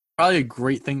say? Probably a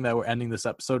great thing that we're ending this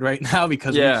episode right now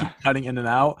because we keep cutting in and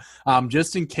out.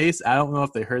 Just in case, I don't know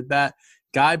if they heard that,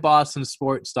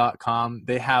 GuyBostonSports.com,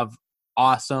 they have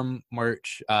awesome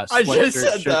merch. I just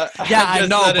said that. Yeah, I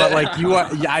know, but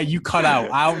like you cut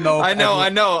out. I don't know. I know.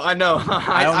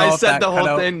 I said the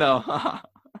whole thing though.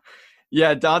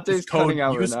 Yeah, Dante's cutting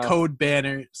out right now. Use code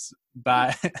BANNERS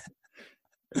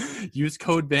use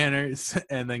code BANNERS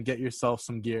and then get yourself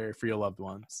some gear for your loved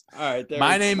ones. All right.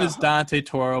 My name is Dante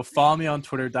Toro. Follow me on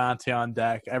Twitter, Dante on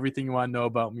Deck. Everything you want to know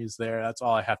about me is there. That's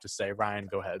all I have to say. Ryan,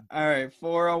 go ahead. All right.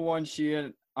 401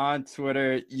 Sheehan on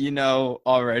Twitter. You know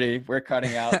already. We're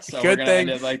cutting out. So good we're thing.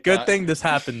 End it like good that. thing this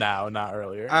happened now, not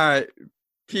earlier. All right.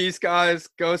 Peace, guys.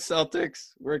 Go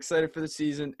Celtics. We're excited for the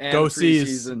season and go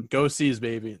preseason. Go C's,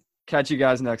 baby. Catch you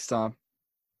guys next time.